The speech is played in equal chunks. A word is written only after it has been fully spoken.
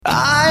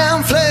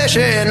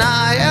and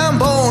I am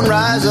born.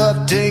 Rise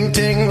up, ting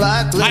ting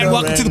like glitter. Hi,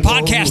 welcome to the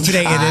podcast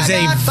today. It is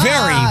a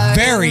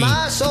very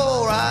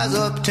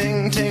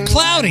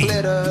cloudy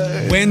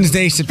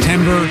Wednesday,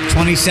 September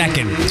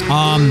 22nd.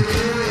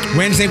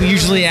 Wednesday, we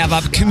usually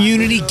have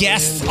community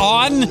guests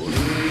on.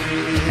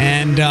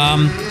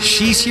 And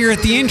she's here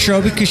at the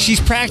intro because she's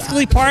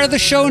practically part of the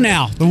show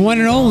now. The one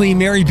and only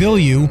Mary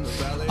Bilyeu,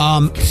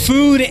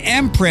 food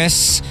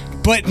empress,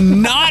 but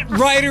not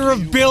writer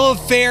of Bill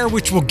of Fare,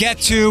 which we'll get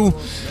to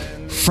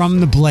from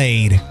the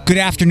Blade. Good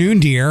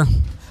afternoon, dear.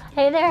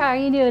 Hey there, how are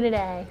you doing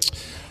today?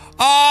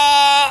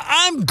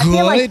 I'm good. I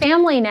feel like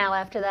family now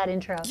after that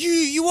intro.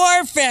 You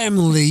are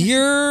family.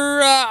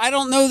 You're, I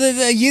don't know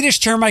the Yiddish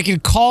term I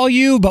could call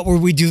you, but where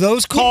we do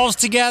those calls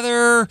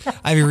together.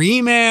 I have your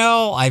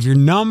email. I have your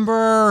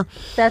number.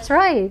 That's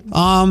right.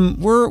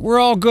 We're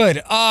all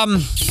good.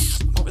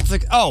 It's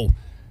like,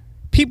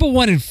 people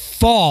wanted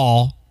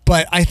fall,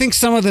 but I think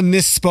some of them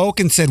misspoke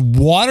and said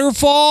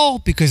waterfall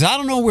because I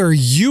don't know where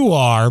you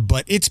are,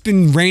 but it's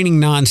been raining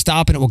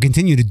nonstop and it will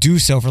continue to do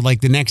so for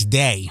like the next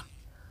day.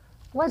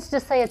 Let's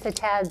just say it's a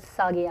tad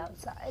soggy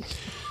outside.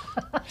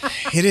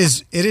 It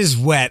is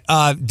wet.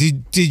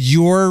 Did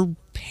your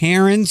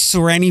parents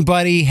or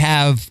anybody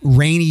have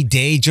rainy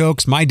day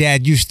jokes? My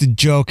dad used to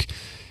joke,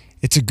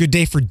 it's a good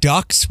day for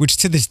ducks, which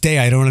to this day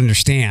I don't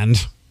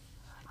understand.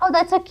 Oh,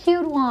 that's a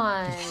cute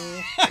one.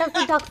 Because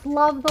the ducks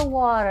love the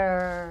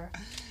water.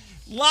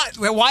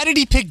 Why did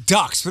he pick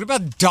ducks? What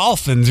about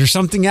dolphins or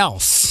something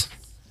else?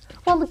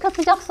 Well, because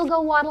the ducks will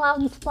go waddle out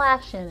and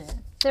splash in it.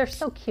 They're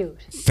so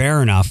cute.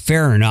 Fair enough.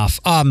 This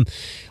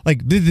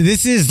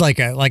is like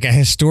a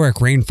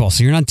historic rainfall,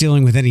 so you're not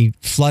dealing with any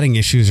flooding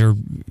issues or.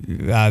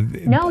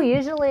 No,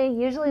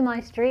 usually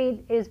my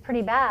street is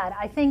pretty bad.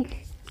 I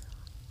think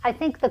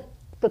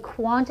the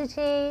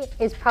quantity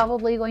is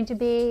probably going to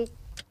be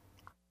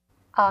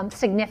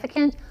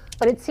significant,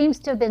 but it seems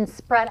to have been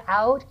spread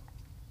out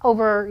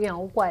over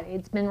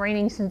it's been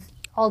raining since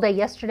all day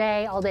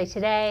yesterday, all day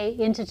today,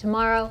 into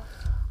tomorrow,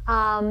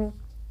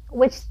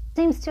 which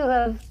seems to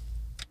have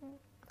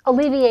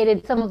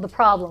alleviated some of the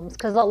problems,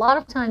 because a lot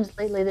of times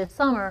lately this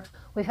summer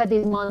we've had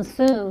these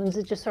monsoons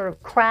that just sort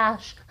of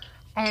crash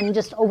and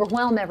just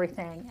overwhelm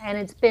everything, and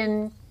it's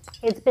been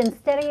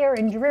steadier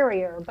and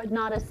drearier, but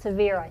not as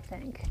severe, I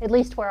think, at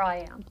least where I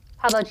am.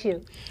 How about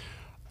you?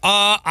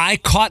 I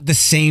caught the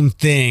same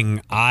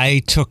thing.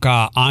 I took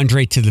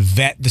Andre to the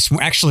vet this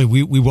morning. Actually,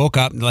 we woke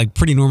up like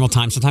pretty normal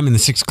time, sometime in the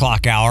 6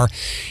 o'clock hour.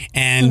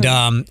 And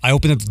I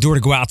opened up the door to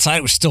go outside.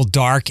 It was still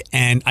dark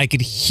and I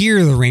could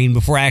hear the rain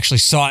before I actually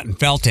saw it and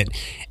felt it.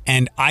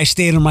 And I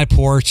stayed on my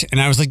porch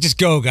and I was like, just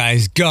go,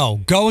 guys, go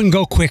and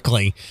go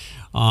quickly.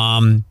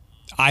 I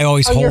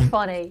always hold. You're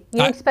funny.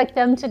 You expect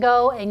them to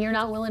go and you're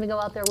not willing to go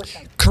out there with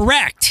them.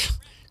 Correct.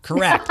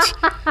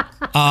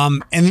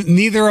 And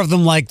neither of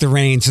them liked the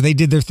rain, so they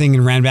did their thing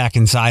and ran back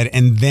inside.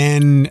 And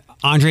then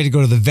Andre had to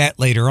go to the vet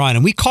later on,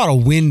 and we caught a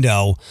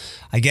window,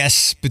 I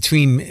guess,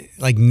 between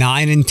like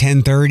 9 and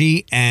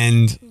 10:30.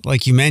 And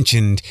like you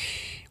mentioned,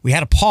 we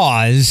had a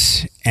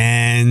pause,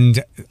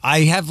 and I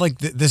have like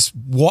this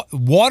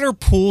water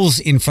pools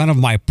in front of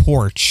my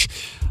porch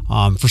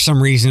for some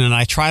reason, and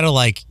I try to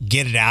like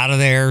get it out of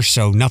there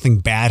so nothing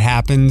bad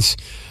happens.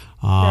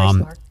 Very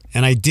smart.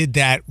 And I did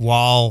that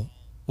while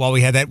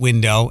we had that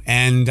window,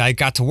 and I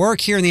got to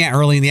work here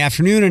early in the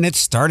afternoon, and it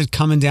started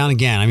coming down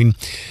again. I mean,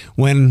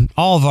 when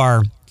all of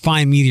our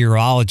fine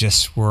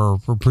meteorologists were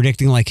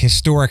predicting like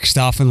historic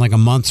stuff and like a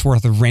month's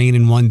worth of rain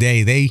in one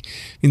day, they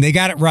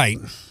got it right.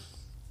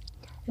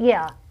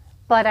 Yeah,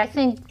 but I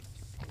think,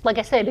 like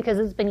I say, because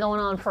it's been going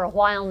on for a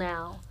while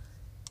now,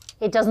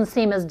 it doesn't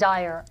seem as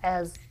dire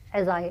as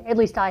at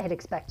least I had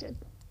expected.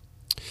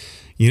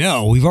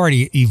 We've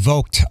already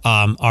evoked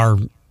our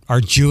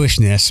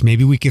Jewishness.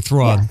 Maybe we could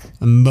throw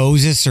a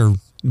Moses, or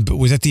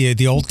was that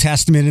the Old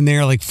Testament in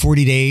there, like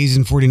 40 days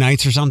and 40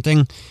 nights or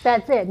something?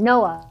 That's it.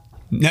 Noah.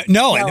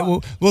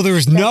 No. Well, there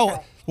was Noah.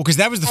 Well, because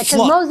that was the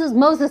flood.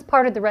 Moses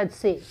parted the Red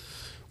Sea.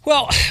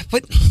 Well,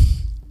 but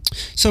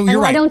so you're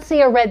right. I don't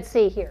see a Red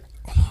Sea here.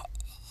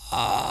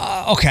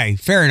 Okay,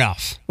 fair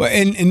enough.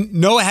 And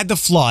Noah had the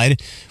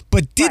flood,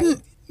 but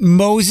didn't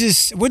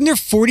Moses? Wasn't there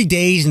 40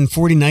 days and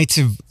 40 nights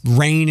of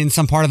rain in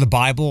some part of the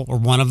Bible, or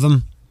one of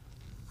them?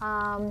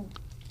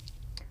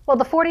 Well,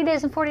 the 40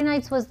 days and 40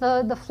 nights was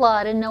the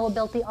flood, and Noah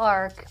built the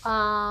ark,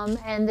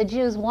 and the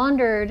Jews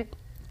wandered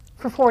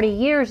for 40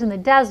 years in the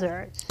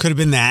desert. Could have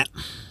been that.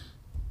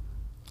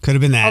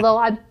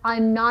 Although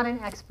I'm not an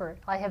expert.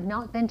 I have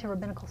not been to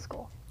rabbinical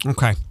school.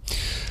 Okay.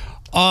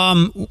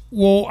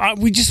 Well, I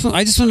just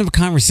want to have a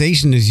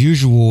conversation as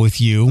usual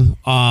with you.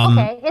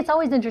 Okay, it's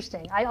always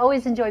interesting. I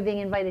always enjoy being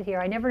invited here.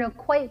 I never know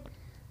quite.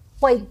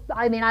 I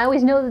mean, I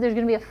always know that there's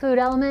going to be a food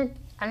element,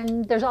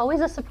 and there's always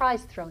a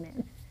surprise thrown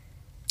in.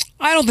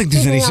 I don't think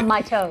there's any on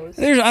my toes.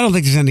 I don't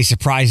think there's any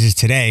surprises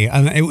today.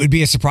 It would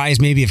be a surprise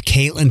maybe if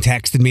Caitlin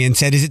texted me and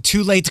said, "Is it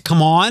too late to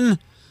come on?"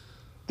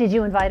 Did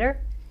you invite her?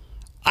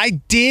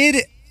 I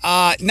did.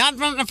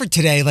 Not for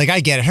today. Like, I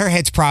get it. Her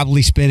head's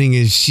probably spinning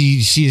as she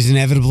is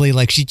inevitably,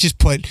 like, she just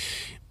put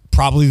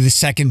probably the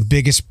second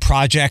biggest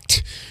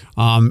project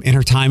in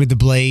her time at the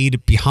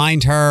Blade.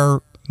 Behind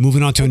her,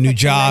 moving on to a new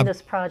job.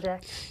 Tremendous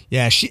project.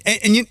 Yeah,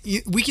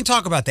 we can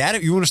talk about that.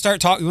 If you want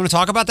to you want to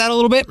talk about that a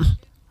little bit?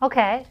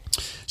 Okay.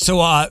 So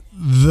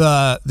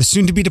the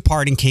soon-to-be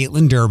departing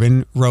Caitlin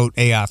Durbin wrote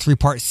a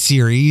 3-part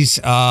series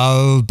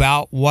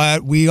about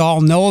what we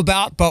all know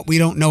about, but we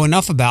don't know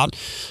enough about,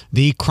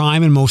 the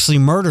crime and mostly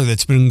murder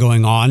that's been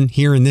going on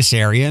here in this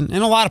area and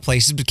in a lot of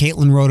places, but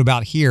Caitlin wrote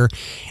about here.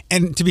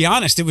 And to be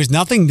honest, it was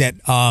nothing that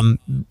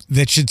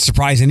that should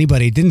surprise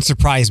anybody. It didn't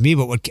surprise me,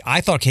 but what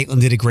I thought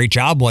Caitlin did a great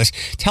job was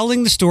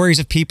telling the stories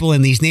of people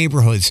in these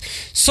neighborhoods.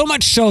 So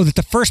much so that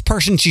the first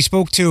person she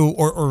spoke to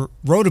or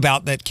wrote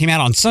about that came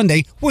out on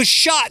Sunday was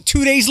shot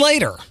 2 days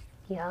later.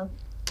 Yeah,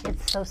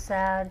 it's so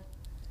sad.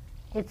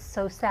 It's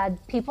so sad.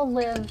 People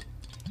live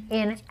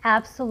in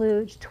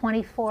absolute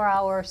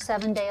 24-hour,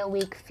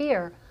 7-day-a-week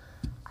fear.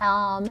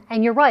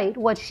 And you're right.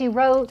 What she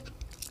wrote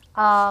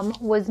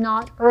was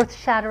not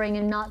earth-shattering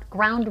and not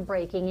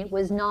groundbreaking. It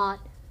was not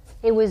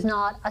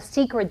a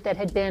secret that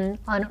had been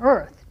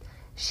unearthed.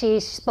 She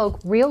spoke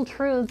real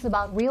truths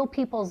about real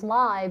people's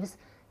lives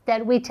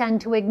that we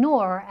tend to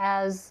ignore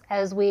as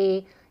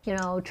we,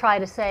 try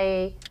to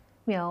say,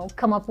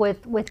 come up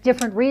with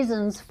different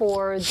reasons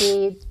for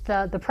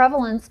the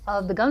prevalence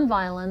of the gun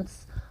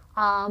violence.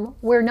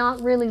 We're not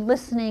really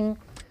listening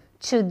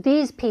to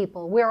these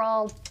people. We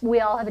all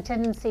have a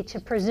tendency to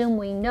presume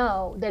we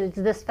know that it's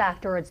this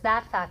factor or it's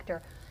that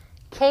factor.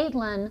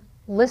 Caitlin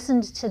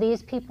listened to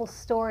these people's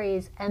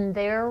stories and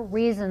their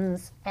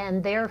reasons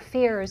and their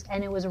fears,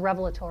 and it was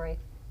revelatory.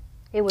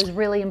 It was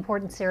really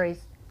important series.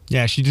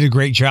 Yeah, she did a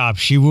great job.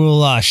 She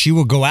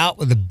will go out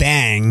with a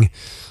bang.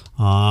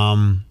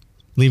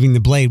 Leaving the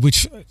Blade,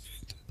 which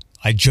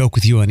I joke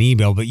with you on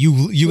email, but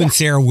you and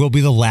Sarah will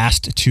be the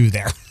last two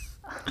there.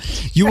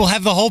 You will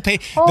have the whole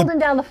page. Holding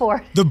down the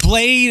fort. The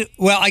Blade,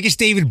 well, I guess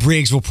David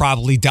Briggs will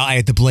probably die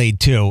at the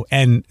Blade too.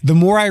 And the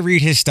more I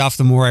read his stuff,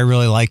 the more I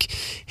really like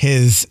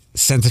his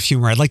sense of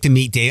humor. I'd like to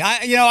meet Dave.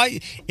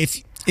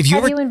 If you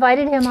have you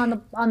invited him on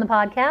the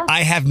podcast?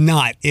 I have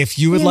not. If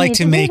you would like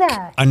to make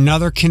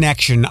another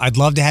connection, I'd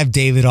love to have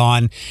David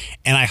on.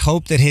 And I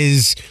hope that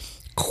his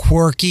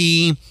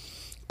quirky,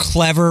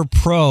 clever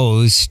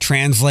prose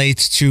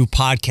translates to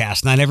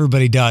podcast. Not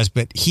everybody does,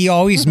 but he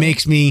always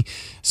makes me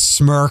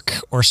smirk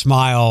or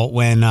smile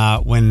when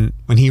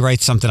he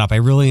writes something up. I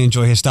really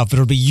enjoy his stuff.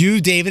 It'll be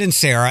you, David, and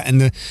Sarah, and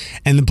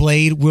the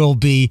Blade will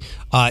be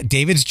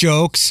David's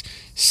jokes,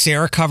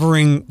 Sarah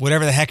covering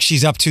whatever the heck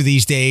she's up to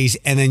these days,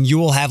 and then you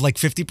will have like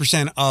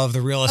 50% of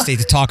the real estate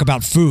to talk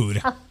about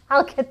food.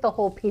 I'll get the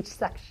whole peach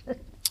section.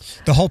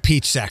 The whole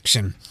peach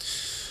section.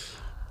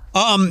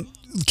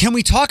 Can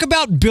we talk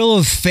about Bill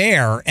of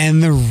Fare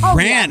and the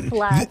rant,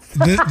 yes,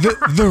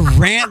 the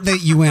rant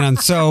that you went on?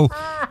 So,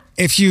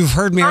 if you've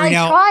heard Mary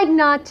now, I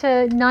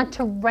tried not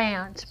to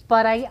rant,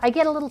 but I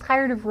get a little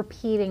tired of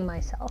repeating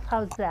myself.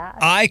 How's that?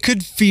 I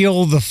could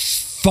feel the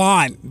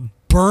font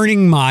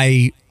burning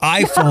my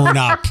iPhone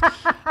up.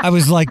 I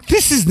was like,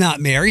 "This is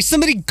not Mary.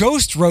 Somebody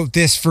ghost wrote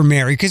this for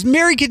Mary because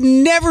Mary could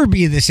never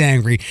be this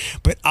angry."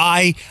 But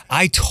I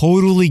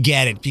totally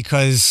get it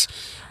because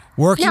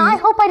working. Now I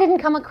hope I didn't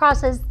come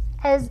across as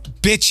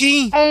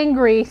bitchy,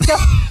 angry,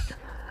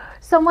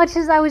 so much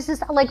as I was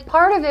just like,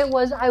 part of it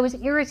was I was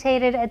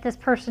irritated at this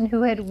person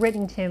who had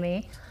written to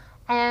me,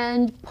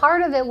 and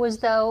part of it was,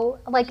 though,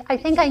 like, I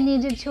think I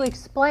needed to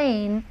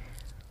explain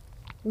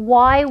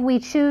why we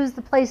choose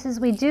the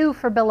places we do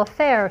for Bill of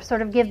Fare,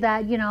 sort of give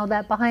that,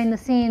 that behind the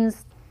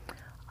scenes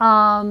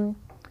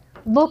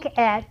look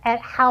at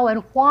how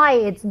and why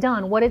it's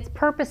done, what its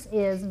purpose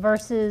is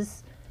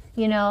versus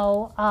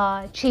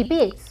cheap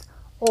eats.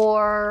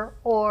 Or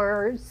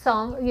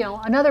some,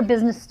 another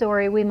business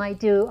story we might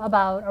do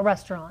about a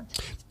restaurant.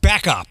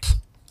 Back up.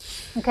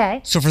 Okay.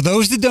 So for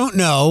those that don't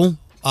know,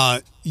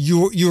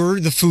 you're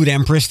the food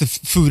empress, the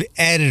food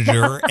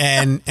editor,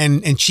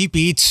 and Cheap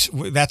Eats.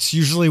 That's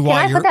usually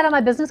why. Can I put that on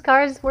my business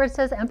cards where it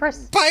says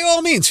empress? By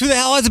all means. Who the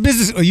hell has a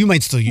business? Oh, you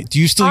might still. Do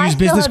you still use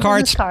business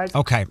cards? Business cards.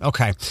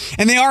 Okay.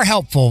 And they are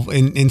helpful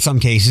in some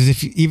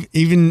cases,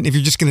 even if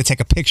you're just going to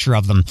take a picture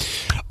of them.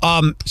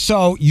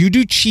 So you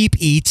do Cheap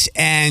Eats,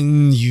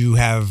 and you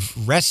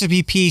have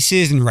recipe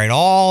pieces and write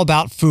all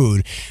about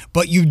food,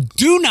 but you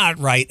do not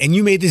write. And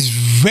you made this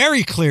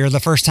very clear the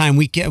first time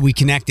we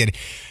connected.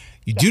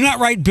 You do not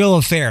write Bill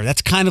of Fare.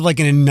 That's kind of like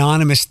an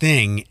anonymous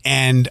thing.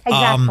 And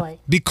exactly.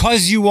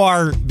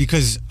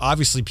 because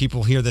obviously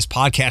people hear this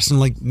podcast and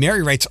like,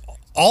 Mary writes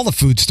all the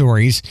food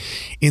stories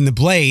in the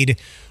Blade,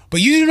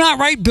 but you do not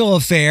write Bill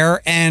of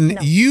Fare, and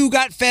you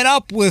got fed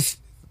up with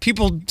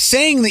people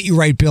saying that you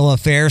write Bill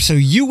of Fare, so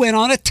you went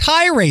on a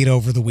tirade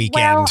over the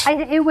weekend.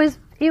 Well,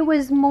 it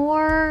was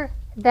more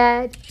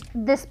that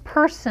this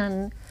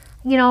person,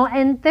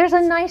 and there's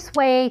a nice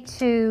way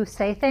to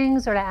say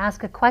things or to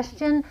ask a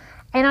question.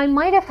 And I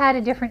might have had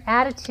a different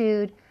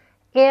attitude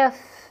if,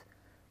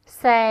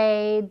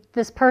 say,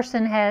 this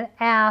person had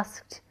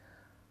asked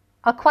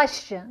a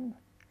question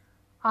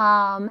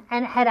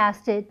and had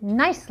asked it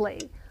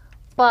nicely.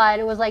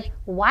 but it was like,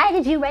 why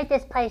did you write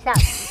this place up?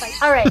 It's like,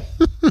 all right.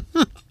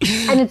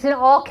 And it's in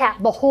all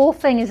caps. The whole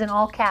thing is in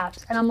all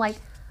caps. And I'm like,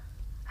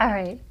 all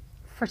right,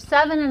 for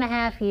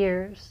 7.5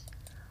 years,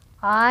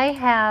 I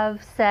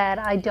have said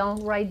I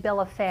don't write bill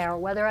of fare,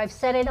 whether I've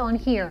said it on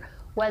here,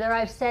 whether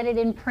I've said it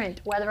in print,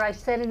 whether I've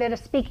said it at a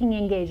speaking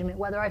engagement,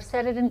 whether I've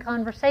said it in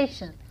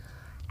conversation.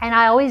 And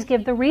I always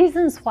give the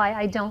reasons why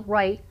I don't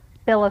write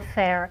bill of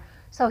fare.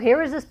 So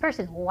here is this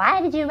person,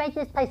 why did you write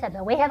this place up?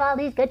 We have all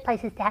these good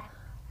places to have.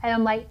 And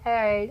I'm like, all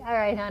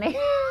right, honey.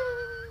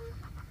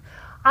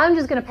 I'm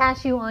just going to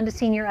pass you on to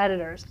senior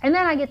editors. And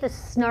then I get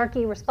this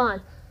snarky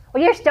response.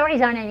 Well, your stories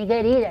aren't any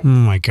good either. Oh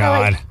my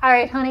God. Like, all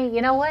right, honey,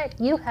 you know what?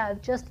 You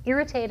have just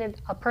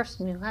irritated a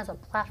person who has a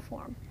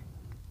platform.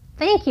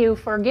 Thank you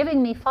for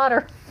giving me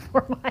fodder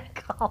for my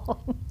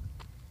column.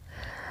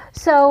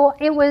 So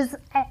it was,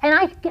 and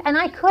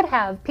I could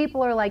have.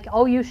 People are like,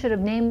 oh, you should have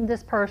named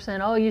this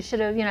person. Oh, you should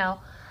have,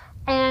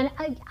 And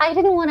I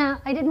didn't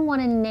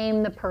want to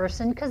name the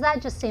person because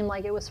that just seemed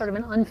like it was sort of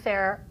an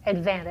unfair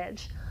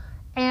advantage,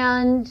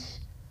 and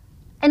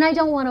I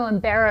don't want to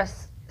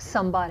embarrass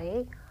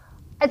somebody.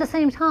 At the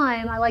same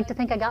time, I like to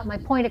think I got my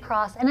point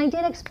across, and I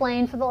did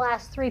explain for the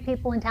last 3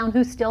 people in town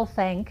who still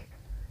think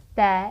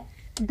that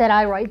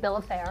I write bill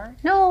of fare.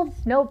 No,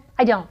 nope,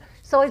 I don't.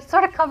 So it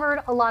sort of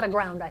covered a lot of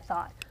ground, I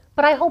thought.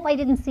 But I hope I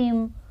didn't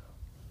seem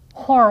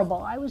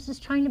horrible. I was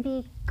just trying to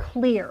be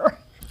clear.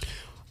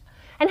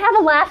 And have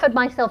a laugh at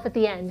myself at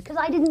the end, because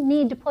I didn't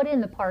need to put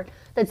in the part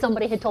that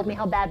somebody had told me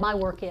how bad my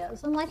work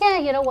is. I'm like, yeah,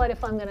 you know what?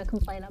 If I'm going to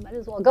complain, I might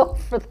as well go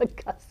for the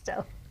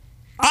gusto.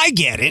 I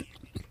get it,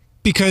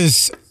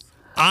 because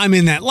I'm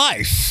in that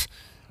life.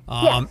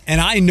 Yes.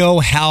 And I know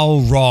how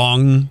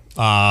wrong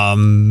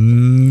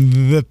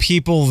the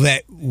people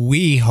that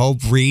we hope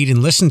read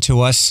and listen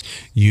to us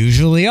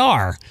usually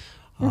are.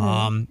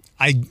 Mm-hmm.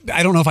 I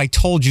don't know if I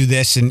told you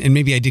this, and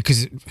maybe I did,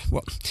 because,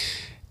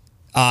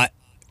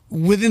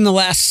 within the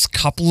last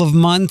couple of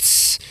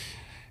months,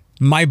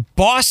 my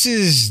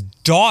boss's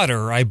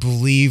daughter, I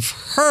believe,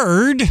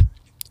 heard,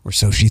 or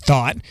so she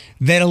thought,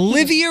 that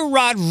Olivia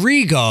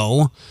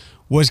Rodrigo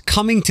was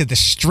coming to the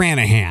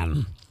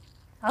Stranahan.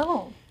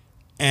 Oh.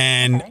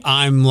 And Okay.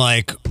 I'm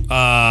like,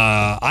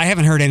 I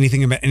haven't heard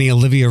anything about any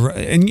Olivia,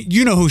 and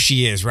you know who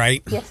she is,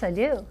 right? Yes, I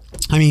do.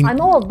 I mean, I'm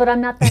old, but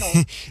I'm not that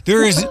old.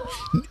 there is...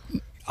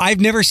 I've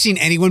never seen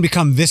anyone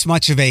become this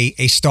much of a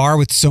star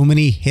with so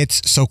many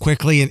hits so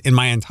quickly in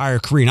my entire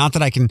career. Not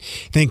that I can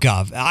think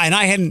of. And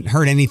I hadn't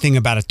heard anything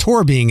about a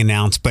tour being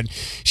announced, but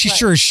she Right.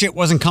 sure as shit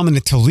wasn't coming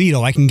to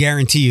Toledo. I can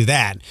guarantee you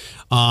that.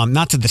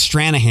 Not to the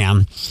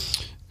Stranahan.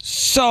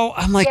 So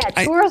I'm like...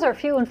 Yeah, tours are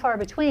few and far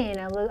between,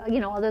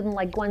 other than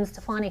like Gwen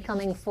Stefani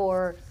coming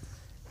for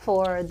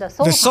the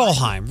Solheim. The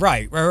Solheim,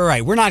 right.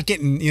 We're not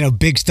getting,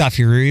 big stuff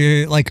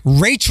here. Like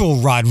Rachel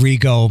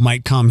Rodrigo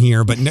might come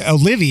here, but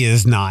Olivia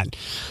is not.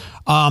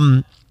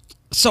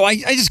 So I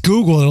just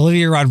Googled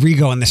Olivia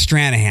Rodrigo and the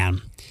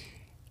Stranahan.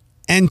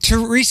 And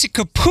Teresa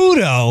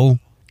Caputo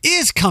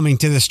is coming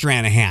to the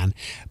Stranahan.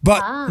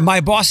 But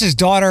my boss's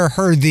daughter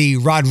heard the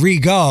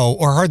Rodrigo,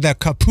 or heard the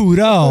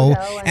Caputo,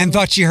 and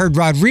thought she heard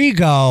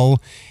Rodrigo.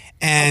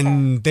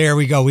 And there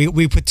we go.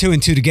 We put 2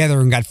 and 2 together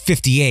and got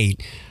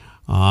 58.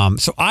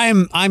 So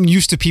I'm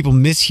used to people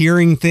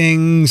mishearing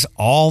things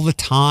all the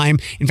time.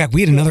 In fact,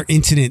 we had another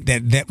incident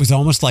that was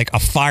almost like a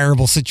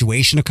fireable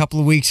situation a couple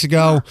of weeks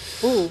ago.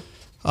 Ooh.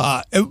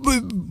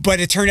 But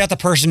it turned out the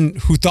person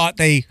who thought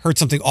they heard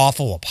something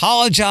awful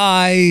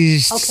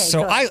apologized. Okay,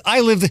 so good. I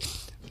lived.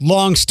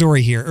 Long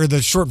story here, or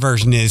the short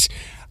version is,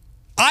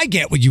 I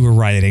get what you were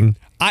writing.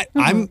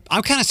 I'm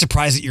kind of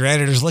surprised that your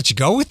editors let you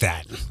go with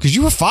that, because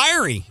you were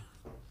fiery.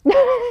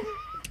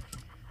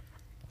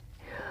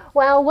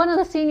 Well, one of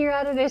the senior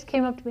editors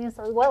came up to me and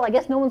said, well, I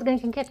guess no one's going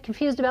to get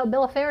confused about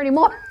bill of fare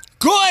anymore.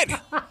 Good.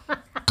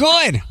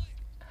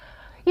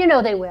 You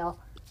know they will.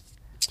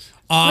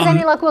 With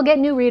any luck, we'll get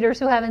new readers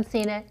who haven't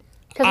seen it.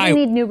 Because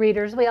we need new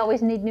readers. We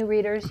always need new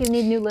readers. You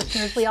need new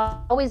listeners. We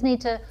always need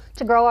to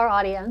grow our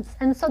audience.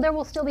 And so there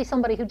will still be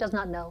somebody who does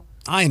not know.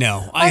 I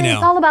know. And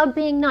it's all about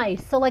being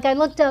nice. So like I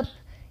looked up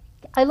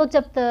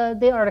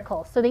the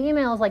article. So the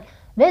email is like,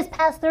 this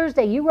past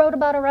Thursday, you wrote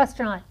about a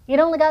restaurant. It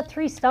only got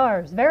 3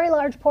 stars, very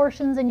large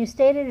portions, and you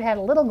stated it had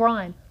a little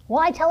grime.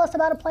 Why tell us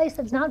about a place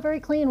that's not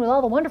very clean with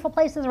all the wonderful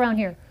places around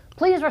here?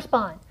 Please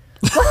respond.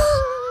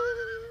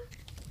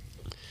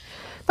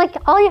 Like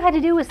all you had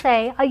to do was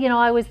say,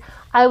 I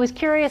was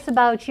curious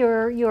about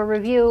your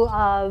review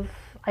of,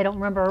 I don't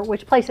remember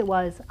which place it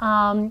was.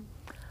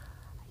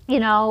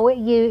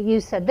 You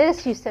said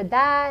this, you said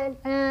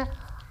that.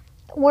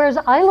 Whereas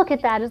I look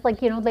at that as like,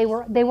 they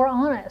were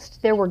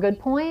honest. There were good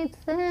points.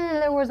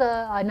 There was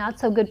a not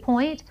so good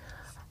point.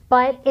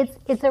 But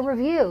it's a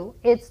review.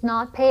 It's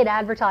not paid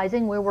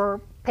advertising where we're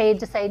paid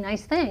to say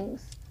nice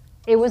things.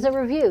 It was a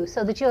review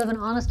so that you have an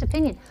honest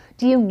opinion.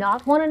 Do you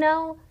not want to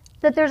know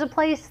that there's a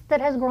place that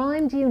has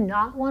grime? Do you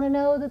not want to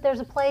know that there's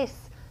a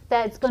place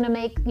that's going to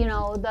make,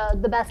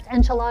 the best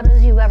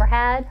enchiladas you've ever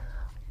had?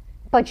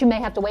 but you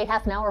may have to wait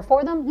half an hour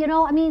for them.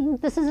 I mean,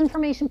 this is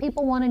information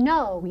people want to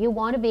know. You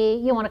want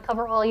to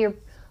cover all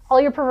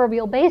your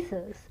proverbial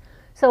bases.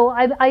 So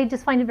I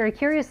just find it very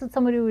curious that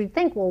somebody would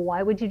think, well,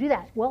 why would you do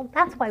that? Well,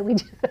 that's why we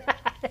do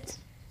that.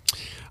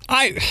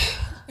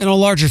 In a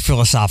larger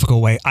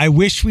philosophical way, I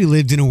wish we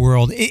lived in a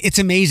world. It's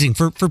amazing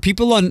for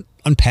people on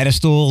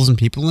pedestals and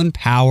people in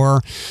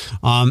power.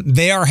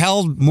 They are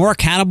held more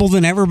accountable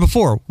than ever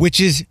before, which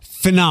is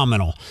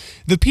phenomenal.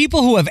 The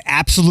people who have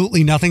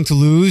absolutely nothing to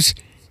lose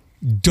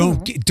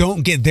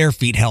don't get their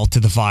feet held to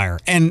the fire.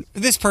 And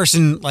this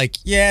person, like,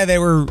 yeah, they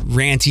were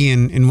ranty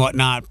and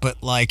whatnot,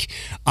 but like,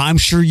 I'm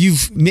sure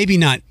maybe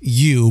not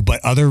you,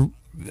 but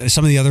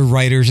some of the other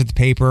writers at the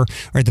paper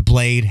or at the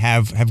Blade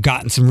have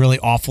gotten some really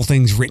awful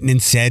things written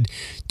and said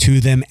to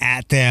them,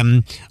 at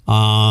them.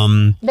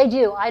 They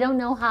do. I don't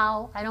know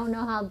how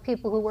the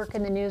people who work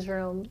in the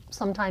newsroom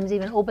sometimes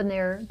even open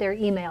their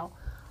email.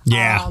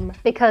 Yeah.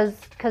 Because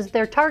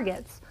they're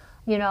targets,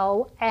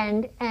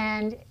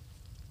 and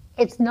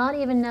it's not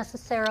even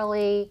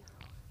necessarily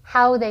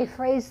how they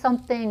phrase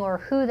something or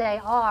who they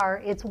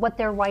are. It's what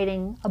they're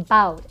writing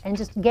about, and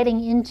just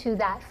getting into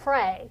that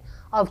fray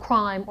of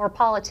crime or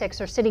politics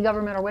or city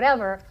government or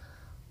whatever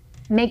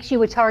makes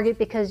you a target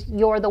because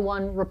you're the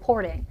one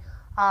reporting.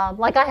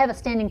 Like, I have a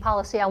standing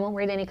policy, I won't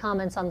read any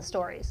comments on the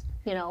stories.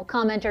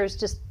 Commenters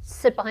just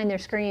sit behind their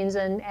screens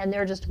and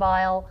they're just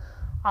vile.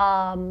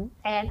 And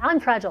I'm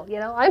fragile,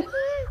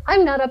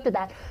 I'm not up to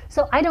that.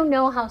 So I don't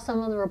know how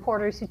some of the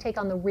reporters who take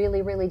on the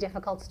really, really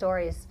difficult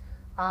stories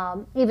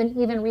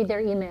even read their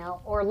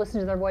email or listen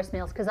to their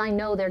voicemails, because I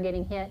know they're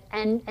getting hit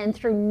and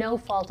through no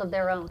fault of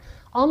their own.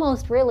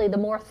 Almost really, the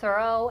more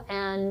thorough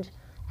and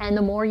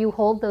the more you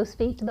hold those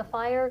feet to the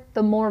fire,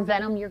 the more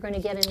venom you're going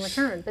to get in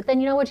return. But then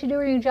you know what, you do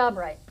your job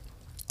right.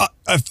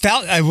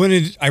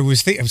 I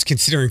was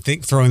considering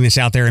throwing this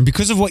out there, and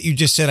because of what you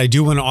just said, I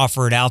do want to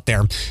offer it out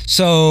there.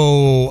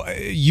 So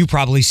you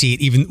probably see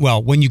it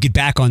when you get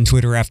back on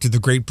Twitter after the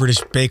Great British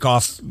Bake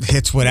Off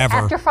hits whatever.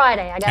 After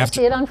Friday, I got to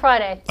see it on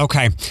Friday.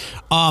 Okay,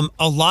 a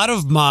lot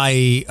of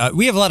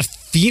we have a lot of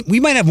we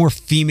might have more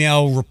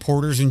female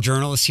reporters and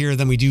journalists here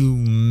than we do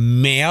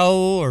male,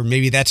 or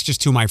maybe that's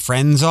just who my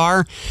friends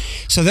are.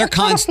 So they're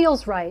constant.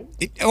 Feels right.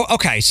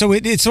 Okay, so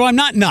so I'm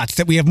not nuts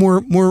that we have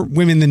more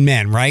women than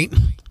men, right?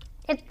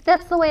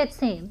 That's the way it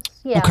seems.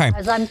 Yeah. Okay.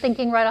 As I'm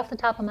thinking right off the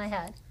top of my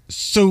head.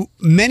 So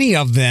many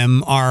of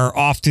them are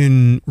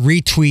often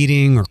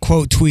retweeting or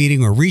quote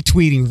tweeting or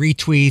retweeting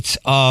retweets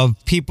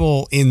of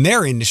people in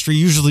their industry,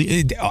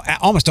 usually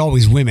almost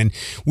always women,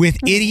 with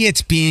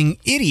idiots being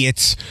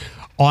idiots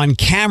on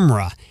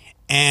camera.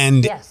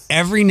 And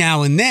every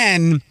now and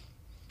then,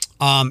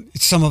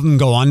 some of them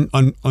go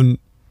on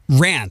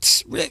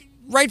rants.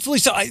 Rightfully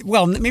so.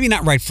 Well, maybe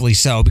not rightfully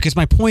so, because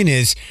my point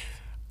is,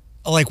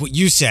 like what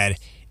you said,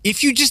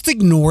 if you just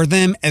ignore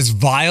them, as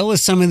vile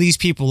as some of these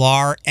people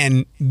are,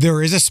 and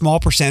there is a small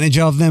percentage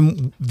of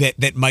them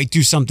that might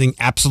do something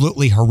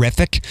absolutely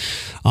horrific,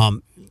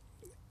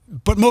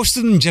 but most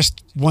of them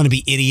just want to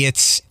be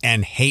idiots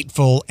and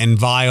hateful and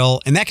vile,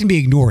 and that can be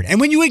ignored.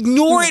 And when you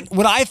ignore it,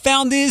 what I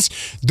found is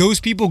those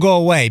people go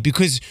away,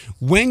 because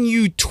when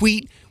you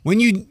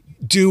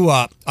do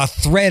a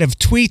thread of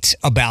tweets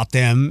about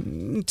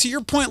them, to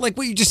your point, like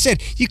what you just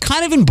said, you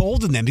kind of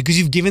embolden them because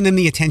you've given them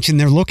the attention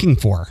they're looking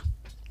for.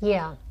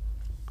 Yeah.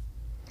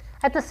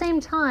 At the same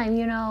time,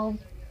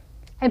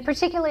 and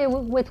particularly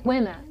with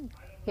women,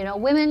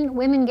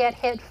 women get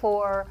hit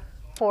for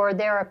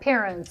their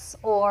appearance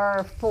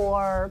or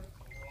for,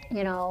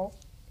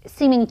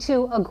 seeming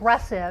too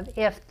aggressive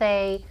if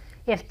they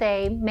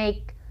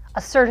make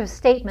assertive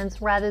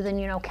statements rather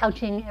than,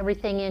 couching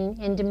everything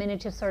in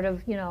diminutive sort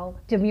of,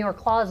 demure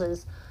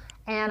clauses.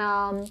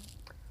 And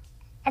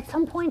at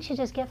some point you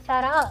just get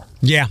fed up.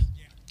 Yeah,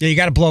 you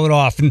got to blow it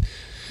off. And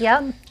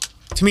yep.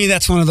 To me,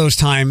 that's one of those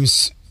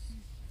times,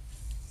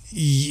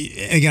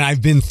 again,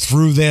 I've been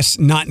through this,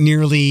 not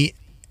nearly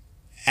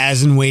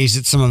as in ways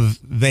that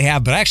they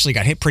have, but I actually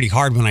got hit pretty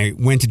hard when I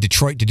went to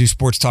Detroit to do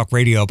sports talk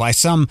radio by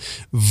some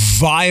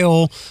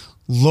vile,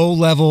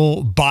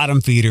 low-level bottom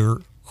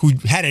feeder who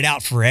had it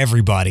out for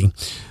everybody.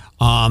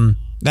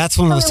 That's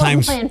one of those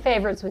times. Playing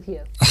favorites with you.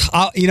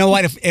 You know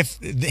what? If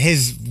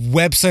his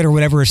website or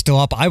whatever is still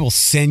up, I will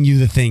send you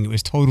the thing. It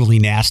was totally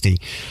nasty.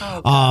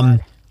 Oh,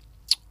 God.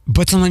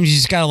 But sometimes you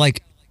just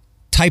gotta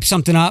type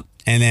something up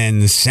and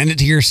then send it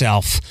to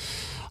yourself.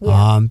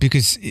 Yeah.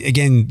 Because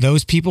again,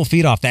 those people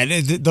feed off that.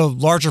 The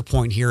larger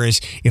point here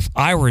is, if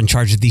I were in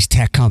charge of these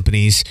tech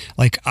companies,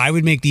 I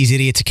would make these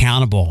idiots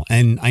accountable.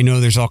 And I know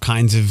there's all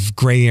kinds of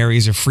gray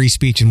areas of free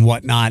speech and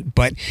whatnot,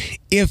 but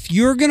if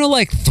you're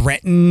gonna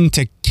threaten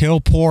to kill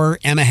poor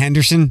Emma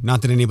Henderson,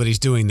 not that anybody's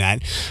doing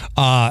that,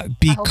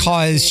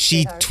 because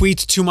she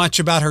tweets too much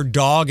about her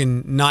dog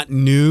and not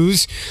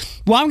news,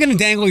 well, I'm going to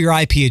dangle your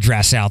IP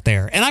address out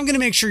there, and I'm going to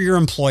make sure your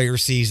employer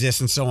sees this,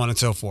 and so on and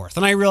so forth.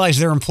 And I realize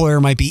their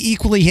employer might be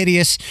equally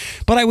hideous,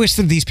 but I wish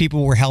that these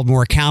people were held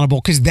more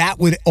accountable, because that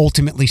would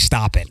ultimately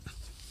stop it.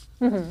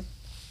 Mm-hmm.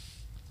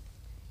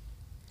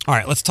 All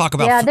right, let's talk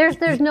about... Yeah,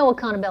 there's no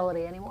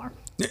accountability anymore.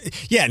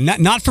 Yeah,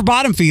 not for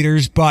bottom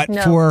feeders, but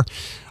No. for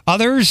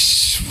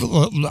others.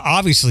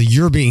 Obviously,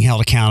 you're being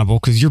held accountable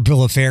because your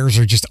bill of fares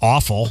are just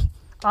awful.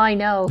 I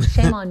know.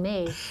 Shame on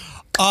me.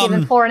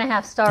 Given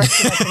 4.5 stars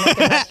to that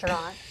Jamaican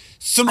restaurant.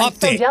 Some I'm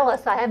so update.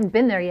 jealous. I haven't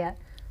been there yet.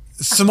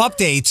 Some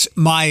updates.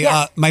 My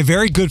Yeah. my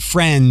very good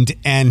friend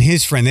and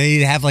his friend, they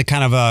have like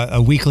kind of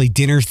a weekly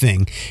dinner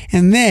thing,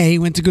 and they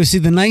went to go see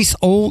the nice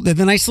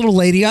little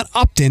lady on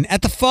Upton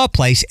at the pho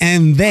place,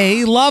 and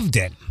they loved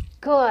it.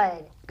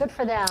 Good. Good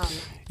for them.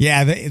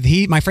 Yeah,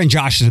 my friend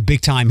Josh is a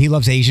big time. He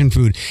loves Asian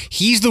food.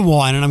 He's the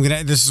one, and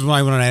this is what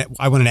I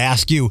wanted to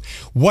ask you.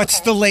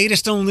 What's the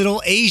latest on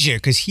Little Asia?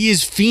 Because he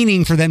is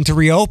fiending for them to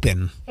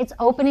reopen. It's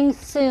opening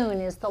soon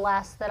is the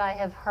last that I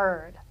have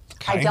heard.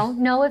 Okay. I don't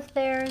know if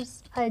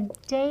there's a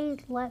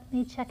date. Let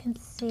me check and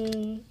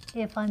see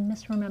if I'm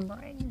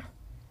misremembering,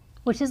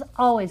 which is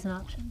always an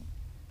option.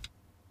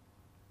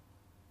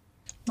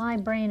 My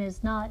brain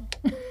is not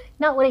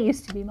not what it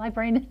used to be. My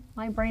brain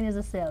is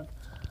a sieve.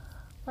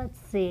 Let's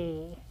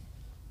see.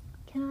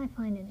 Can I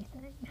find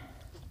anything?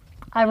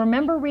 I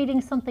remember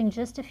reading something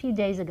just a few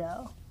days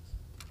ago.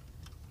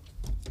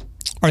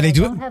 Are they I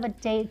don't doing have a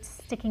date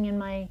sticking in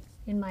my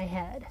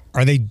head.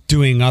 Are they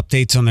doing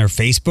updates on their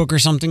Facebook or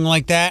something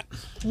like that?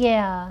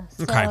 Yeah.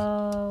 So Okay.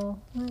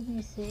 let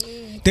me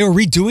see. They were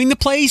redoing the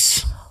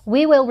place?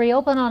 We will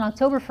reopen on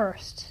October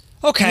 1st.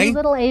 Okay. New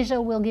Little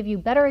Asia will give you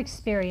better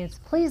experience.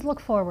 Please look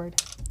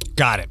forward.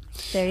 Got it.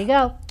 There you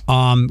go.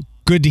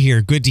 Good to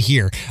hear. Good to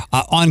hear.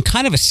 On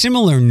kind of a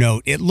similar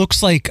note, it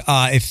looks like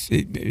if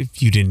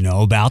you didn't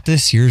know about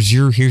this, here's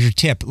your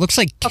tip. It looks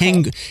like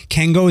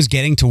Kengo is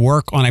getting to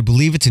work on, I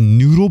believe it's a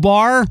noodle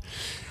bar.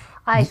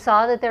 I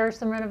saw that there are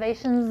some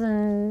renovations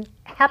and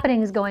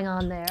happenings going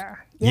on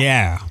there.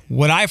 Yeah.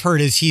 What I've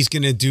heard is he's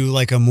going to do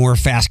like a more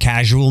fast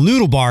casual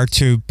noodle bar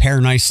to pair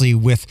nicely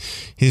with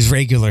his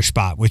regular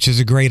spot, which is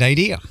a great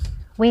idea.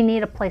 We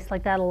need a place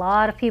like that. A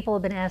lot of people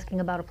have been asking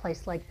about a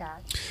place like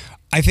that.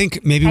 I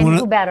think maybe And one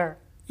who of better?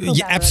 Who Yeah, better? I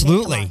mean, come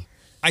absolutely. on.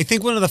 I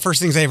think one of the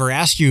first things I ever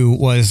asked you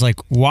was like,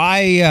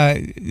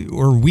 why,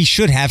 or we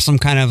should have some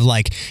kind of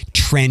like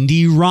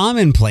trendy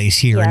ramen place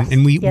here, Yes.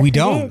 and we Yes,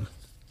 don't. indeed.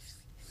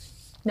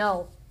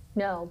 No.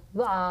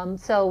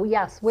 So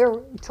yes,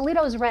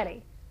 Toledo's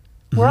ready.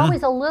 We're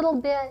always a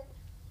little bit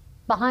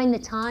behind the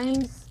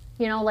times,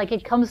 like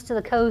it comes to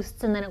the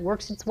coasts and then it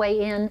works its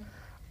way in.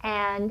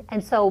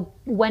 And so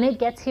when it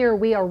gets here,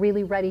 we are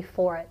really ready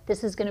for it.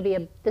 This is going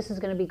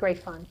to be great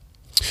fun.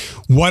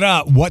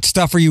 What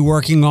stuff are you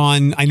working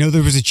on? I know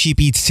there was a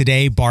Cheap Eats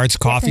today, Bard's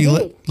Coffee.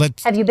 Indeed.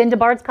 Have you been to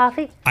Bard's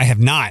Coffee? I have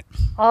not.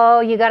 Oh,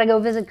 you got to go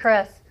visit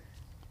Chris.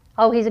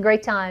 Oh, he's a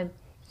great time.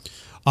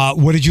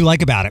 What did you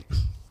like about it?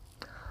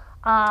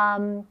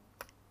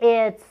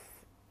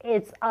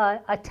 It's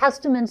a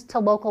testament to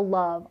local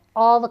love.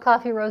 All the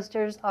coffee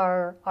roasters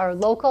are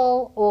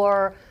local,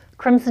 or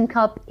Crimson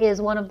Cup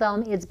is one of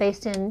them. It's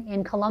based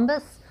in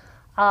Columbus.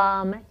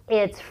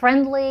 It's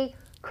friendly.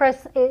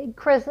 Chris,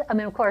 I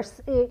mean, of course,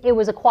 it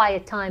was a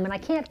quiet time, and I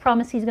can't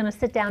promise he's going to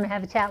sit down and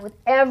have a chat with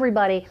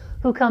everybody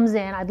who comes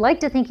in. I'd like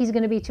to think he's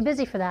going to be too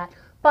busy for that,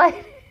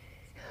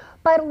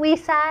 but we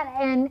sat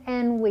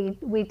and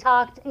we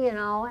talked,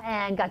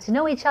 and got to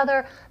know each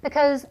other,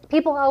 because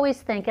people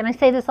always think, and I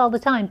say this all the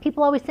time,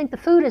 people always think the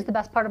food is the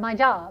best part of my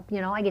job.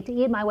 I get to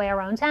eat my way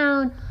around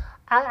town.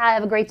 I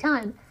have a great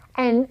time,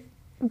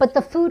 but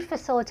the food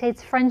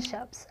facilitates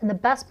friendships, and the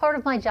best part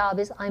of my job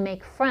is I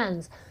make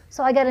friends.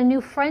 So I got a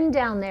new friend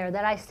down there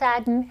that I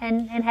sat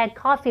and had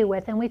coffee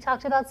with, and we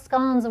talked about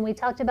scones, and we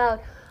talked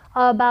about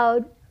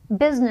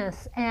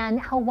business and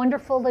how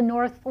wonderful the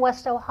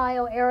Northwest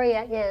Ohio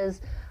area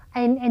is,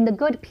 and the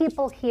good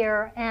people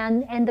here,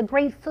 and the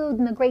great food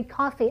and the great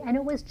coffee, and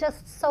it was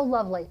just so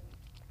lovely.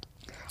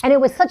 And it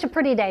was such a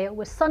pretty day. It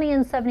was sunny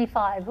and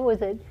 75. Who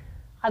is it?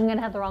 I'm going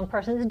to have the wrong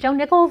person. Is it Joe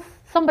Nichols?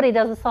 Somebody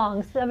does a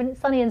song,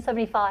 sunny and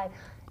 75.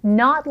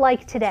 Not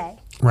like today.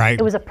 Right.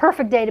 It was a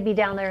perfect day to be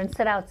down there and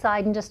sit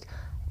outside and just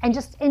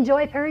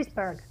enjoy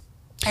Perrysburg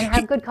and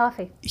have good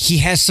coffee. He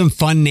has some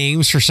fun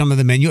names for some of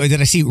the menu. Did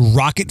I see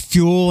Rocket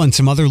Fuel and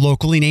some other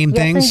locally named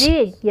things?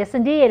 Yes,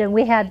 indeed. And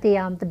we had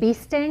the bee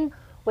sting,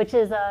 which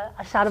is a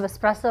shot of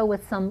espresso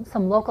with some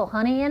local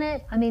honey in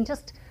it. I mean,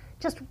 just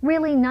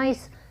really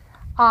nice,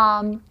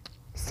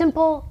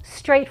 simple,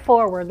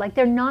 straightforward. Like,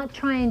 they're not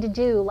trying to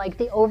do like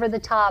the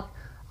over-the-top,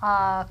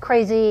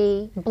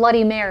 crazy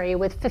Bloody Mary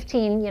with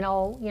 15,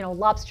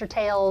 lobster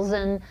tails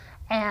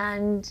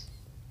and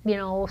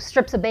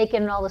strips of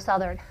bacon and all this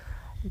other.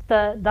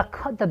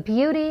 The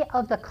beauty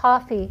of the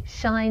coffee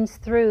shines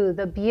through.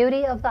 The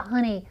beauty of the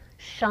honey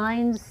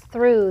shines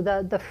through.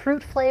 The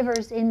fruit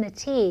flavors in the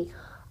tea.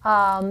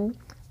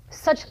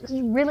 Such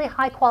really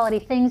high quality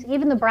things.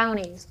 Even the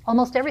brownies.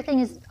 Almost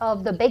everything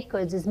of the baked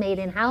goods is made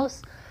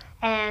in-house.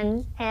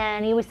 And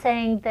he was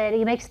saying that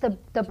he makes the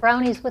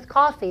brownies with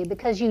coffee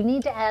because you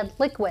need to add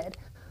liquid.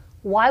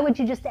 Why would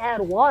you just add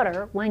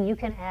water when you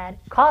can add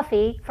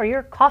coffee for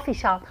your coffee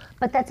shop?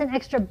 But that's an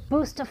extra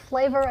boost of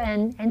flavor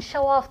and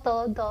show off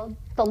the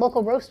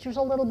local roasters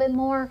a little bit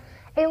more.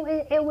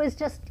 it was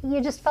just,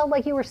 you just felt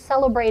like you were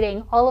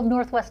celebrating all of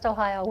Northwest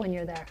Ohio when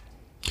you're there.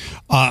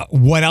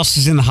 What else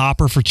is in the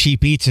hopper for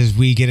cheap eats as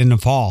we get into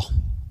fall?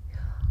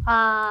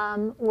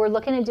 We're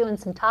looking at doing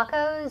some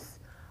tacos.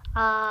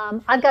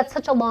 I've got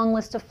such a long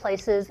list of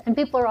places, and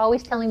people are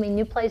always telling me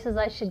new places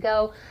I should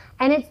go.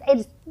 And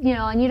it's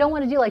and you don't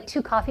want to do like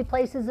 2 coffee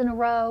places in a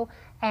row,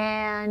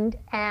 and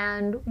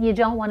you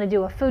don't want to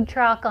do a food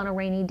truck on a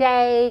rainy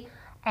day,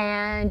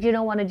 and you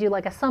don't want to do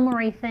like a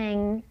summery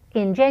thing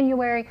in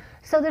January.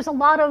 So there's a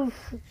lot of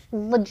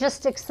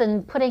logistics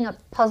and putting a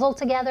puzzle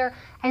together.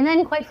 And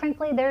then quite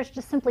frankly, there's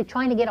just simply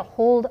trying to get a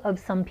hold of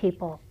some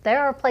people.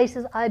 There are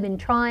places I've been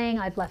trying,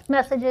 I've left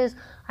messages,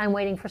 I'm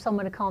waiting for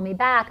someone to call me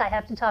back, I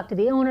have to talk to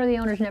the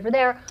owner's never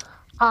there.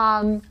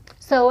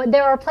 So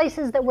there are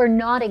places that we're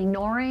not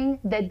ignoring,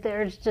 that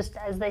there's just,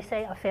 as they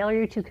say, a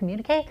failure to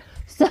communicate.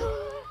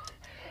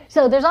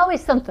 So there's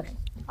always something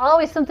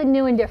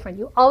new and different.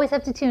 You always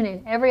have to tune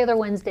in every other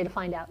Wednesday to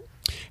find out.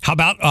 How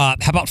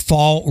about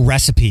fall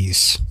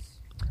recipes?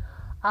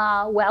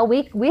 Well,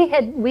 we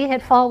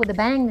hit fall with a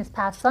bang this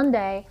past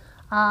Sunday.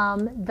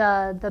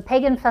 The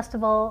pagan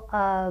festival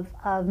of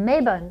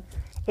Mabon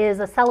is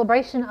a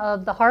celebration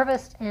of the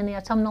harvest and the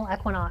autumnal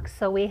equinox.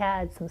 So we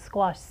had some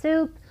squash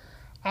soup,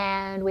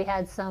 and we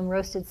had some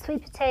roasted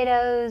sweet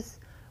potatoes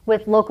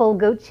with local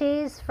goat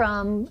cheese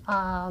from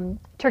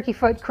Turkey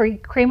Foot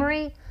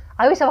Creamery.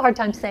 I always have a hard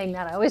time saying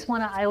that. I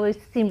always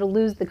seem to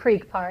lose the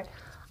creek part.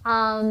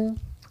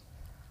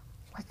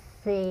 Let's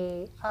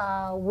see.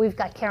 We've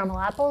got caramel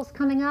apples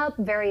coming up,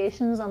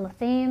 variations on the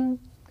theme,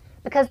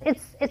 because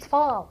it's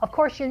fall. Of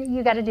course,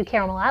 you got to do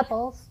caramel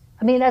apples.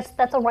 I mean,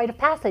 that's a rite of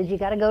passage. You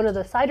got to go to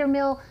the cider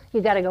mill.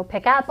 You got to go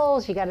pick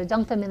apples. You got to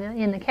dunk them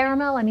in the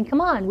caramel. I mean,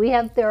 come on.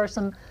 There are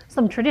some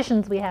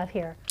traditions we have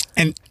here.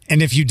 And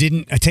if you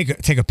didn't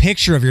take a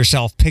picture of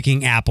yourself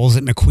picking apples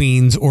at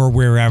McQueen's or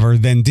wherever,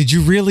 then did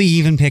you really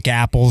even pick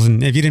apples?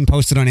 And if you didn't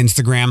post it on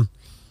Instagram?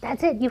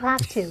 That's it. You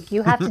have to.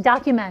 You have to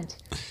document.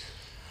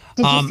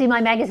 Did you see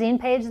my magazine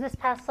page this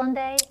past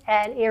Sunday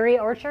at Erie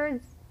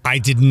Orchards? I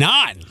did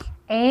not.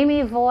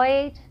 Amy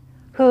Voigt,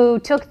 who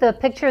took the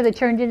picture that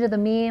turned into the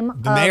meme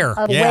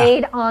of yeah.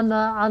 Wade on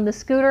the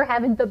scooter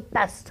having the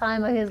best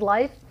time of his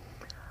life.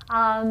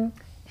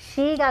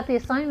 She got the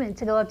assignment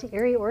to go up to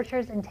Erie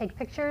Orchards and take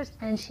pictures,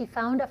 and she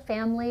found a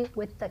family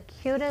with the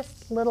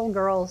cutest little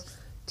girls,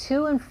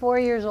 2 and 4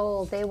 years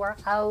old. They were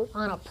out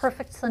on a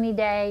perfect sunny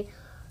day,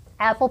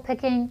 apple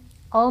picking.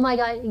 Oh my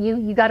God,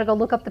 you got to go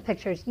look up the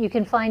pictures. You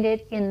can find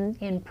it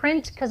in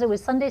print because it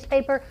was Sunday's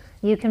paper.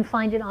 You can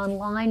find it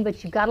online,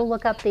 but you got to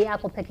look up the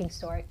apple picking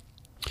story.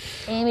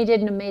 Amy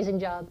did an amazing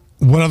job.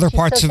 What other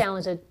parts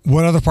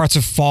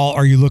of fall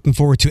are you looking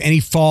forward to? Any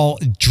fall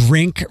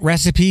drink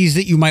recipes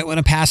that you might want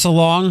to pass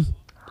along?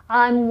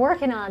 I'm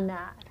working on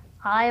that.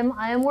 I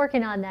am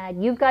working on that.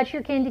 You've got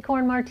your candy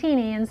corn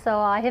martini, and so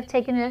I have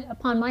taken it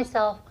upon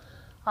myself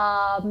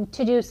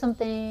to do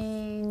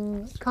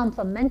something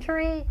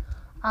complimentary.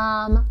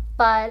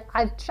 But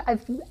I've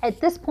at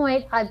this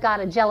point I've got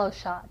a Jell-O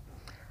shot.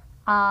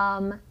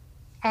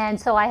 And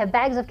so I have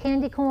bags of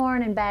candy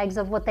corn and bags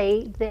of what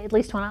they at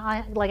least when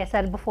like I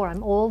said before,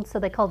 I'm old, so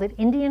they called it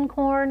Indian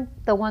corn,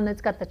 the one that's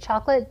got the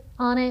chocolate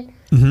on it.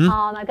 Mm-hmm.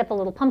 I've got the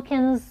little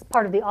pumpkins,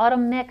 part of the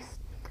autumn mix.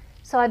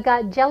 So I've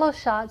got Jell-O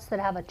shots that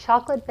have a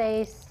chocolate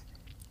base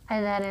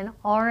and then an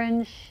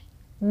orange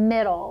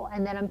middle.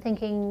 And then I'm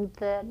thinking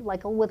that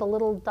with a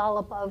little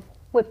dollop of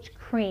whipped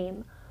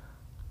cream.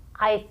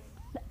 I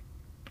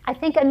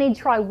think I need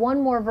to try one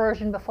more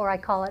version before I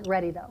call it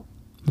ready, though.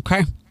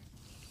 Okay.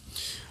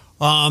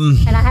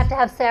 And I have to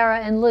have Sarah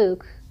and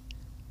Luke,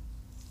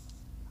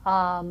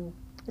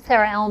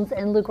 Sarah Elms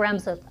and Luke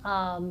Ramseth,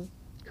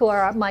 who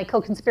are my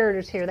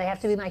co-conspirators here. They have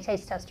to be my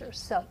taste testers.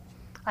 So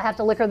I have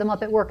to liquor them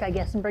up at work, I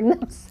guess, and bring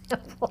them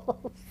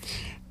samples.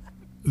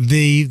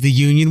 The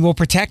union will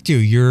protect you.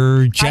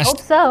 You're just I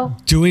hope so.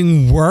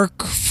 Doing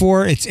work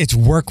for it's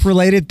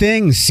work-related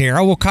things.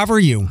 Sarah will cover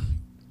you.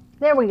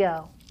 There we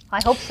go.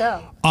 I hope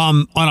so.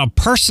 On a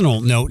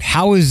personal note,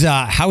 how is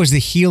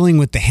the healing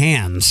with the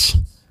hands?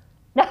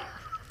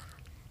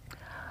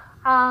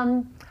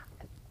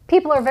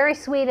 People are very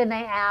sweet and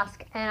they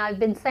ask, and I've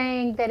been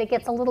saying that it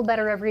gets a little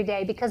better every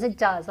day because it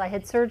does. I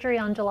had surgery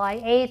on July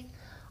 8th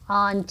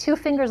on 2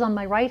 fingers on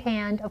my right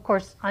hand. Of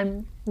course,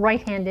 I'm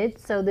right-handed,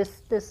 so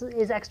this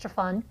is extra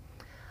fun.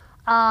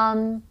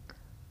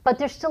 But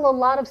there's still a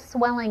lot of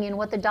swelling in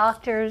what the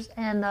doctors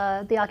and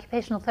the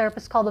occupational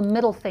therapists call the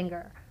middle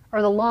finger,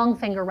 or the long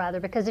finger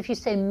rather, because if you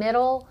say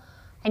middle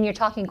and you're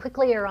talking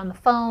quickly or on the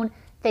phone,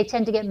 they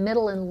tend to get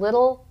middle and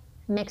little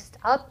mixed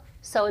up.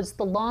 So it's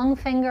the long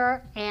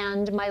finger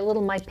and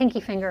my pinky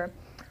finger.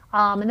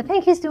 And the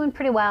pinky's doing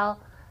pretty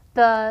well.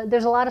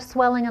 There's a lot of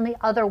swelling on the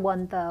other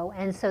one though,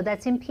 and so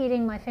that's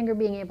impeding my finger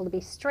being able to be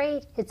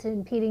straight. It's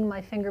impeding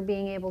my finger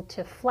being able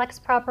to flex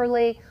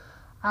properly.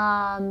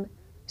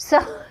 So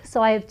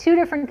I have 2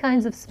 different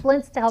kinds of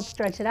splints to help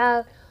stretch it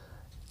out.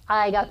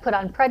 I got put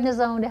on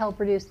prednisone to help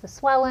reduce the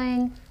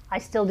swelling. I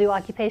still do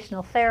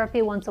occupational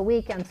therapy once a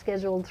week. I'm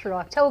scheduled through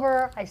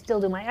October. I still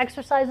do my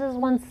exercises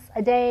once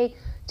a day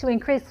to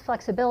increase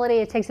flexibility.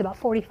 It takes about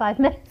 45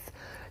 minutes.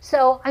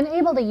 So I'm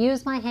able to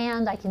use my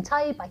hand. I can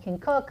type, I can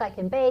cook, I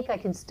can bake, I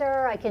can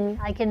stir, I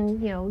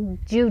can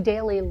do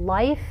daily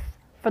life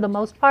for the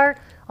most part.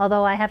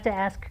 Although I have to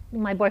ask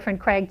my boyfriend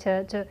Craig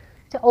to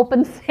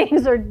open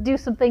things or do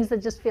some things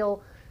that just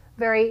feel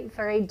very,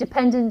 very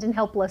dependent and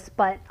helpless,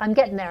 but I'm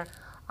getting there.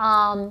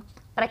 But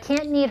I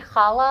can't knead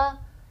challah.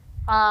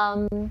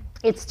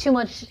 It's too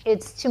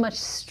much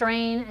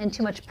strain and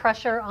too much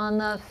pressure on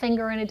the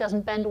finger, and it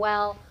doesn't bend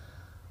well.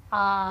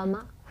 And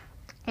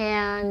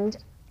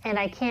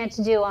I can't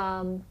do.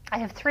 I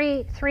have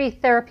three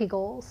therapy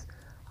goals.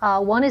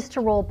 One is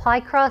to roll pie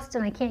crust,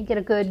 and I can't get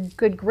a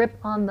good grip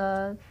on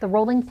the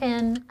rolling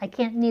pin. I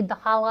can't knead the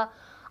challah.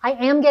 I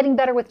am getting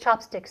better with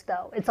chopsticks,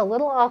 though. It's a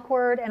little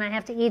awkward, and I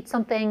have to eat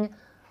something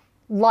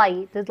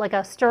light, like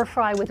a stir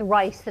fry with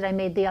rice that I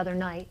made the other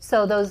night.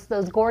 So those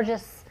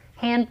gorgeous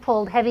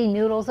hand-pulled heavy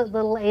noodles at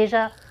Little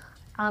Asia,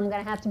 I'm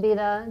gonna have to be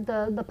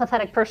the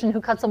pathetic person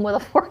who cuts them with a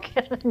fork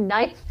and a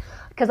knife,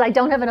 because I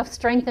don't have enough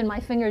strength in my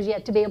fingers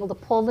yet to be able to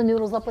pull the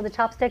noodles up with a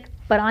chopstick,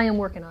 but I am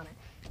working on it.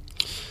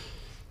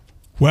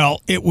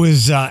 Well, it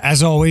was,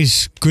 as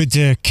always, good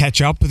to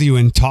catch up with you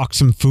and talk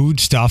some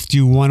food stuff. Do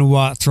you want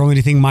to throw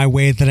anything my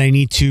way that I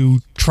need to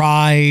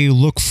try,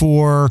 look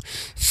for,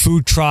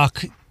 food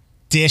truck,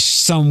 dish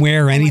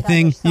somewhere,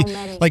 anything? Oh my God, there's so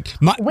many. Like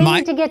we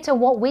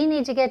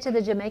need to get to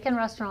the Jamaican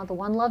restaurant, the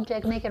One Love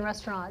Jamaican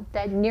restaurant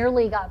that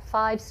nearly got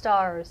 5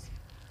 stars,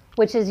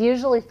 which is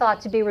usually thought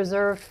to be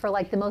reserved for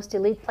like the most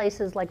elite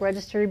places like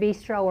Registry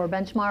Bistro or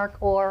Benchmark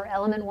or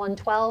Element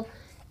 112.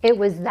 It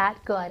was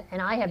that good,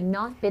 and I have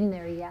not been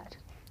there yet.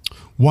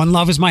 One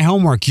Love is my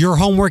homework. Your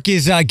homework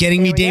is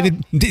getting me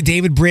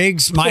David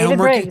Briggs. My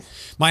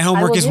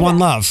homework is One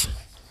Love.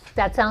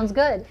 That sounds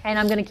good, and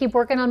I'm going to keep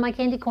working on my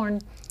candy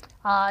corn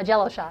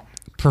Jello shot.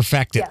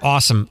 Perfect. Yeah.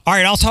 Awesome. All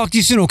right, I'll talk to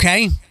you soon,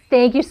 okay?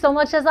 Thank you so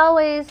much as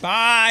always.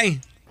 Bye.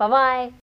 Bye-bye.